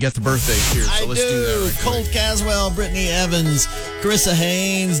Got the birthdays here, so let's do that. Right Colt Caswell, Brittany Evans, Carissa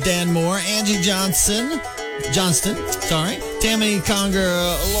Haynes, Dan Moore, Angie Johnston, Tammy Conger,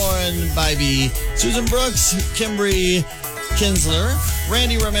 Lauren Bybee, Susan Brooks, Kimbry Kinsler,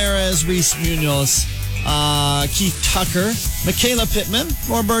 Randy Ramirez, Reese Munoz, Keith Tucker, Michaela Pittman,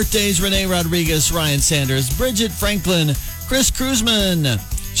 more birthdays, Renee Rodriguez, Ryan Sanders, Bridget Franklin, Chris Cruzman,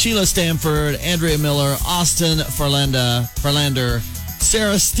 Sheila Stanford, Andrea Miller, Austin Farlander,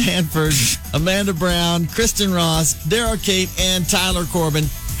 Sarah Stanford, Amanda Brown, Kristen Ross, Daryl Kate, and Tyler Corbin.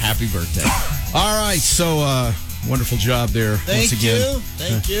 Happy birthday. All right, so wonderful job there once again.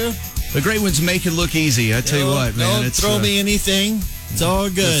 Thank you. The great ones make it look easy. I tell you what, man. Don't throw me anything. It's all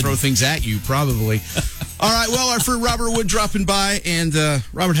good. Throw things at you, probably. All right, well, our friend Robert Wood dropping by. And,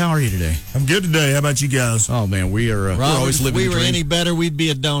 Robert, how are you today? I'm good today. How about you guys? Oh, man, we're always living the dream. If we were any better, we'd be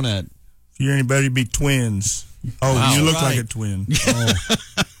a donut. If you're any better, you'd be twins. Oh, wow, you look like a twin. Oh,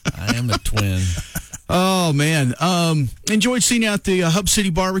 I am a twin. Oh, man. Enjoyed seeing you at the Hub City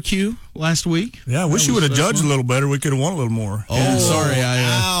Barbecue last week. Yeah, I wish you would have judged a little better. We could have won a little more. Oh, yeah, sorry.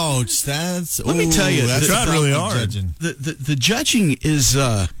 Ouch. Let me tell you. That's not really hard. The judging is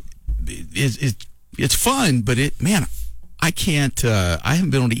it's fun, but I can't. I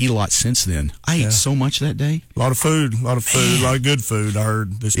haven't been able to eat a lot since then. I ate so much that day. A lot of food, a lot of good food. I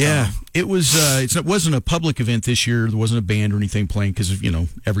heard this time. Yeah, it was. It wasn't a public event this year. There wasn't a band or anything playing because of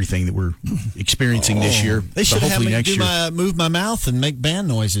everything that we're experiencing this year. They should have me move my mouth and make band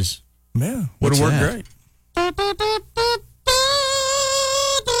noises. Yeah, would have worked great.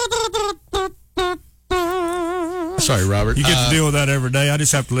 Sorry, Robert. You get to deal with that every day. I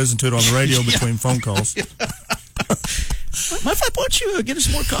just have to listen to it on the radio between phone calls. Why don't you get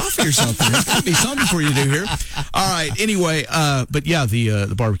us more coffee or something? There's got to be something for you to do here. All right. Anyway, but yeah,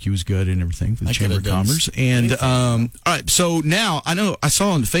 the barbecue was good and everything for the Chamber of Commerce. And all right, so now I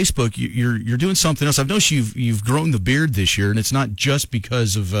saw on Facebook you're doing something else. I've noticed you've grown the beard this year, and it's not just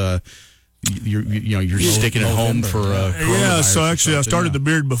because of you're sticking at home for so actually I started the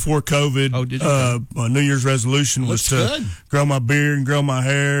beard before COVID. Oh, did you? My New Year's resolution was to grow my beard and grow my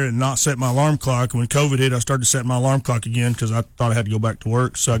hair and not set my alarm clock. When COVID hit, I started setting my alarm clock again because I thought I had to go back to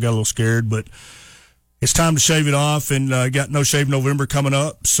work, so I got a little scared. But it's time to shave it off, and I got No Shave November coming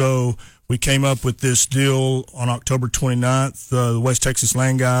up, so we came up with this deal on October 29th. The West Texas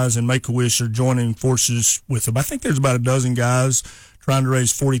Land Guys and Make-A-Wish are joining forces with them. I think there's about a dozen guys trying to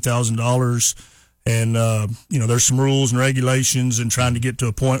raise $40,000, and there's some rules and regulations, and trying to get to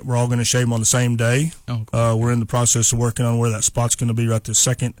a point where we're all going to shave them on the same day. Oh, cool. We're in the process of working on where that spot's going to be right this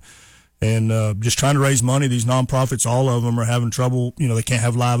second, and just trying to raise money. These nonprofits, all of them, are having trouble. They can't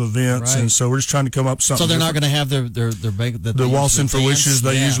have live events, and so we're just trying to come up with something. So they're different. not going to have the Waltzing for Wishes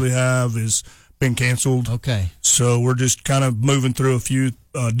they usually have is been canceled. Okay. So we're just kind of moving through a few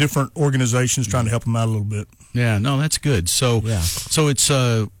different organizations, trying to help them out a little bit. Yeah, no, that's good. So, so it's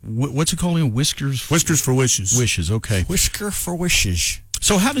what's it called? Whiskers for Wishes. Wishes, okay. Whisker for Wishes.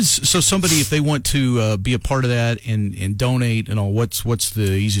 So somebody, if they want to be a part of that and donate and all, what's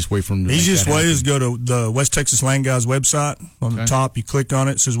the easiest way for them to? The easiest way is go to the West Texas Land Guys website. On the top, you click on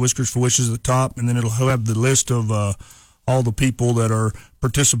it. It says Whiskers for Wishes at the top, and then it'll have the list of all the people that are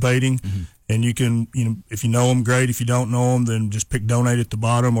participating. Mm-hmm. And you can, if you know them, great. If you don't know them, then just pick donate at the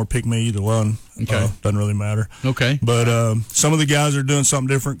bottom or pick me, either one. Okay. Doesn't really matter. Okay. But some of the guys are doing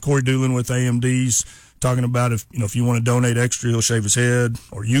something different. Corey Doolin with AMD's talking about if you want to donate extra, he'll shave his head,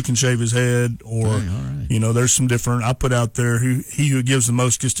 or you can shave his head, or there's some different. I put out there he who gives the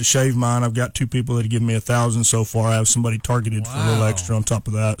most gets to shave mine. I've got 2 people that have given me $1,000 so far. I have somebody targeted for a little extra on top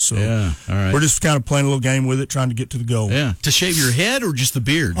of that. So all right. We're just kind of playing a little game with it, trying to get to the goal. Yeah, to shave your head or just the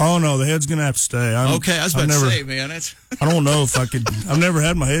beard? Oh no, the head's gonna have to stay. I was about to say, man, that's. I don't know if I could. I've never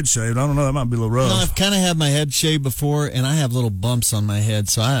had my head shaved. I don't know. That might be a little rough. No, I've kind of had my head shaved before, and I have little bumps on my head,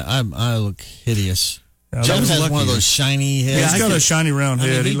 so I look hideous. Yeah, Jeff has one of those shiny heads. Yeah, he's got a shiny round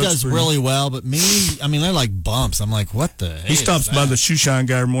head. He does really well, but me, they're like bumps. I'm like, what the heck? He stops by the shoe shine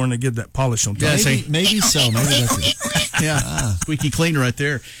guy more than to get that polish on top. Yeah, maybe so. Maybe that's it. Yeah, squeaky clean right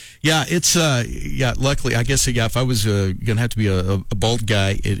there. Yeah, it's luckily, I guess if I was gonna have to be a bald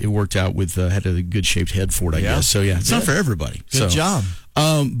guy, it worked out with had a good shaped head for it, I guess. So it's not for everybody. Good job.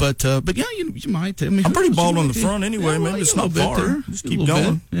 But yeah, you might. I mean, I'm pretty bald on the front anyway. Maybe it's not far. Just keep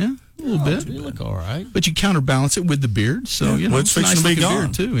going. Yeah. A little bit. You look all right. But you counterbalance it with the beard. So, it's fixing to be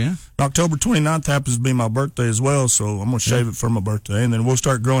gone. Beard too, yeah. October 29th happens to be my birthday as well, so I'm going to shave it for my birthday, and then we'll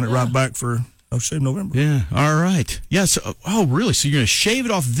start growing it right back for No Shave November. Yeah, all right. Yeah, so, really? So you're going to shave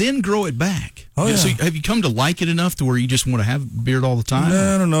it off, then grow it back? Oh, yeah. So have you come to like it enough to where you just want to have a beard all the time?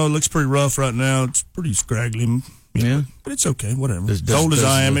 No, I don't know. It looks pretty rough right now. It's pretty scraggly. Yeah. But it's okay, whatever. Does- as old as does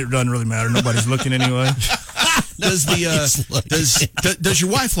I am, the- it doesn't really matter. Nobody's looking anyway. Does does your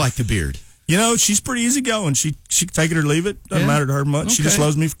wife like the beard? You know, she's pretty easygoing. She can take it or leave it. Doesn't Yeah? matter to her much. She just Okay.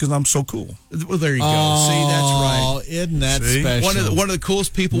 loves me because I'm so cool. Well, there you go. See, that's right. Oh, isn't that See? special? One of the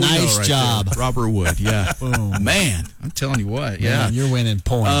coolest people we know Nice right job. there. Robert Wood. Yeah. Boom. Man, I'm telling you what. Yeah. Man, you're winning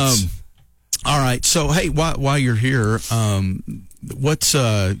points. All right. So, hey, while you're here, what's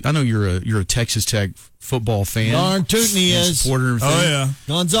I know you're a Texas Tech football fan. Darn tootin' he and is. supporter and everything. Oh, yeah.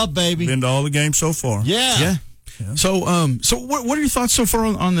 Guns up, baby. Been to all the games so far. Yeah. Yeah. So what are your thoughts so far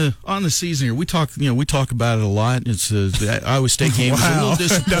on the season here? We talk about it a lot. It's the Iowa State game was a little Wow.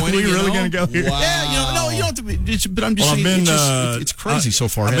 disappointing. We you really know? going to go here? Wow. Yeah, no, you don't have to be. But I'm just Well, saying, it's crazy so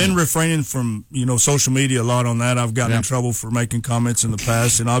far. I've hasn't been it? refraining from social media a lot on that. I've gotten in trouble for making comments in the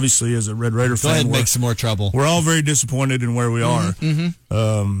past, and obviously as a Red Raider Go fan, ahead and make some more trouble. we're all very disappointed in where we are.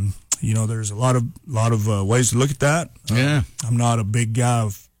 There's a lot of ways to look at that. Yeah. I'm not a big guy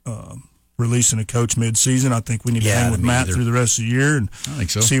of releasing a coach mid-season. I think we need to hang with me Matt either. through the rest of the year and I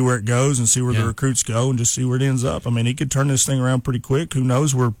think so. see where it goes and see where Yeah. the recruits go and just see where it ends up. I mean, he could turn this thing around pretty quick. Who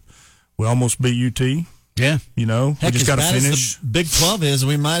knows? We almost beat UT. Yeah. We Heck, just as got to bad as finish. the Big 12 is,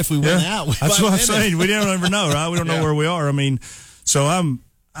 we might, if we win out. We That's might what I'm win it. saying. We don't ever know, right? We don't know where we are. I mean, so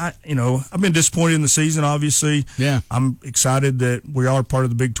I've been disappointed in the season, obviously. Yeah. I'm excited that we are part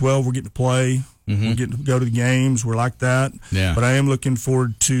of the Big 12. We're getting to play. We're getting to go to the games. We're like that. Yeah. But I am looking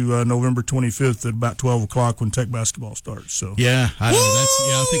forward to November 25th at about 12 o'clock when Tech basketball starts. So Yeah, I know.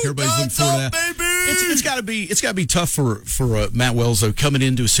 I think everybody's looking forward to that. baby! It's got to be tough for Matt Wells though, coming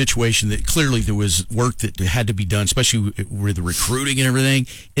into a situation that clearly there was work that had to be done, especially with the recruiting and everything.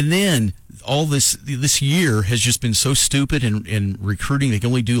 And then all this year has just been so stupid in recruiting. They can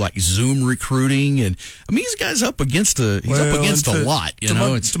only do like Zoom recruiting, and I mean, this guy's up against a lot. You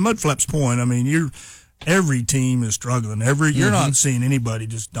know, to Mudflap's point. I mean, every team is struggling. You're not seeing anybody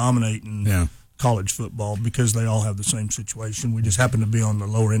just dominating. Yeah. College football because they all have the same situation. We just happen to be on the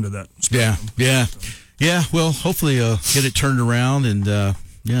lower end of that Yeah, spectrum. yeah. Well, hopefully, get it turned around, and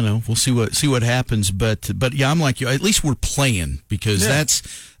we'll see what happens. But yeah, I'm like you. At least we're playing because that's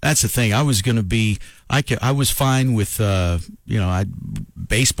the thing. I was going to be. I was fine with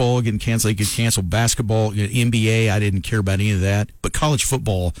baseball getting canceled. They could cancel basketball, NBA. I didn't care about any of that. But college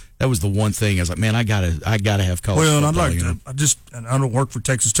football, that was the one thing. I was like, man, I gotta have college. Well, and football, I'd like to. And I don't work for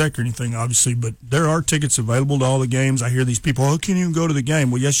Texas Tech or anything, obviously, but there are tickets available to all the games. I hear these people, oh, can you even go to the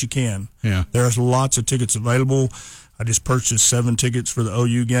game? Well, yes, you can. Yeah. There's lots of tickets available. I just purchased 7 tickets for the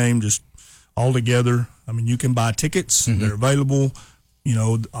OU game, just all together. I mean, you can buy tickets. They're available.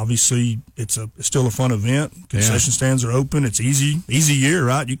 Obviously, it's still a fun event. Concession stands are open. It's easy year,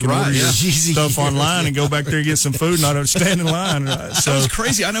 right? You can order your stuff online and go back there and get some food, not have to stand in line, right? So it's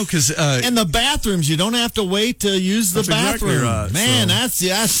crazy. I know because And the bathrooms, you don't have to wait to use the That's exactly bathroom. right. Man, So-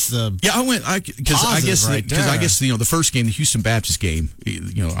 that's the yeah, I went because I guess Positive right the first game, the Houston Baptist game,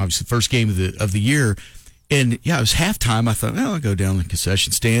 obviously the first game of the year. And yeah, it was halftime. I thought, well, I'll go down the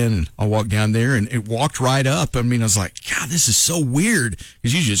concession stand and I'll walk down there, and it walked right up. I mean, I was like, God, this is so weird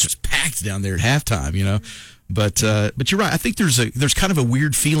because usually it's just packed down there at halftime, But you're right. I think there's kind of a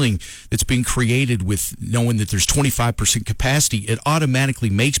weird feeling that's being created with knowing that there's 25% capacity. It automatically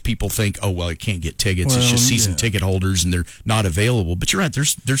makes people think, oh well, I can't get tickets. It's just season ticket holders and they're not available. But you're right.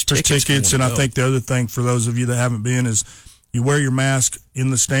 There's tickets, and I think the other thing for those of you that haven't been is you wear your mask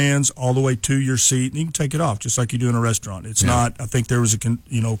in the stands all the way to your seat, and you can take it off just like you do in a restaurant. It's not. I think there was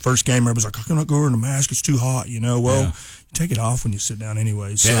first game everybody's like, I cannot go in a mask. It's too hot. Well, you take it off when you sit down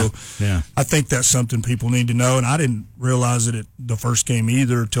anyway. So I think that's something people need to know. And I didn't realize it at the first game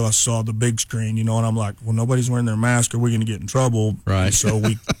either until I saw the big screen. And I'm like, well, nobody's wearing their mask. Are we going to get in trouble? Right. And so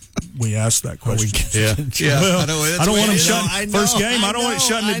we asked that question. Well, I don't want them shutting first game. I don't want it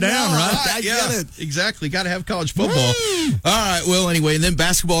shutting it down, right? I get it. Exactly. Got to have college football. All right. Well, anyway, and then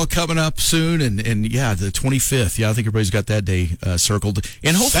basketball coming up soon, and the 25th. Yeah, I think everybody's got that day circled.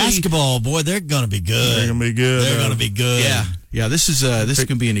 And hopefully Basketball, boy, they're going to be good. They're going to be good. They're going to be good. Yeah. This is going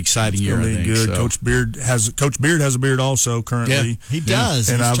to be an exciting year. It's I gonna be think. good. So. Coach Beard has a beard also currently. Yeah, he does.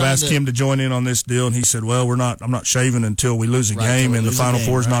 And He's I've trying asked him to join in on this deal, and he said, "Well, I'm not shaving until we lose a game, and the Final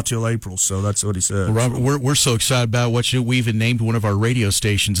Four is not till April." So that's what he said. Well, Robert, we're so excited about what we even named one of our radio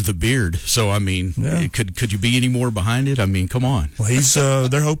stations the Beard. So I mean, could you be any more behind it? I mean, come on. Well, he's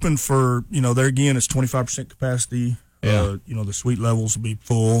they're hoping for there again it's 25% capacity. The suite levels will be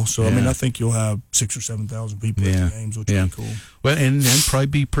full. So I mean, I think you'll have 6,000 or 7,000 people at the games, which will be cool. Well, and probably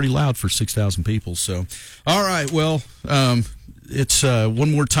be pretty loud for 6,000 people. So, all right. Well, it's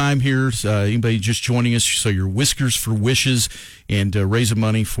one more time here. Anybody just joining us? So your Whiskers for Wishes and raising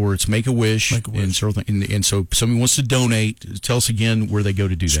money for its Make-A-Wish. And so if somebody wants to donate, tell us again where they go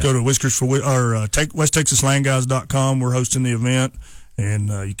to do that. Just go to Whiskers for or WestTexasLandGuys.com. We're hosting the event. And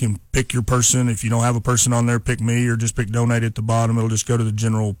you can pick your person. If you don't have a person on there, pick me or just pick donate at the bottom. It'll just go to the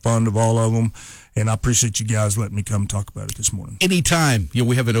general fund of all of them. And I appreciate you guys letting me come talk about it this morning. Anytime.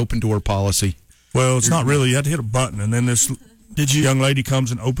 We have an open door policy. Well, it's not really. You have to hit a button, and then this young lady comes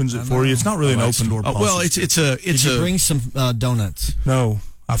and opens it for you. It's not really an open door policy. Well, it's Did you bring some donuts? No.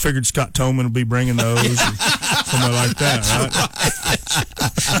 I figured Scott Toman would be bringing those or something like that, right?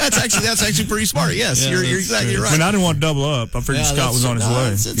 That's actually pretty smart. Yes, you're exactly right. I mean, I didn't want to double up. I figured Scott was on his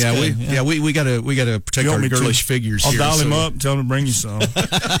way. We gotta protect our girlish figures. I'll here, dial him up and tell him to bring you some. Do you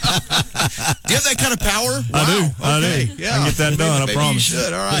have that kind of power? Wow. I do. Yeah, I can get that done. I promise. You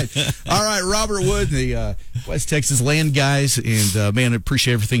should. All right. Robert Wood, the West Texas Land Guys, and man, I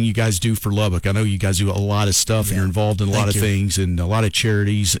appreciate everything you guys do for Lubbock. I know you guys do a lot of stuff, and you're involved in a lot of things and a lot of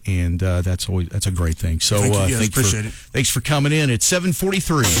charities. And that's a great thing. So appreciate it. Thanks for coming in at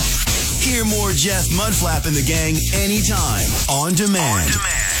 7:43. Hear more Jeff Mudflap and the gang anytime on demand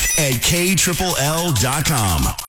at KLL.com.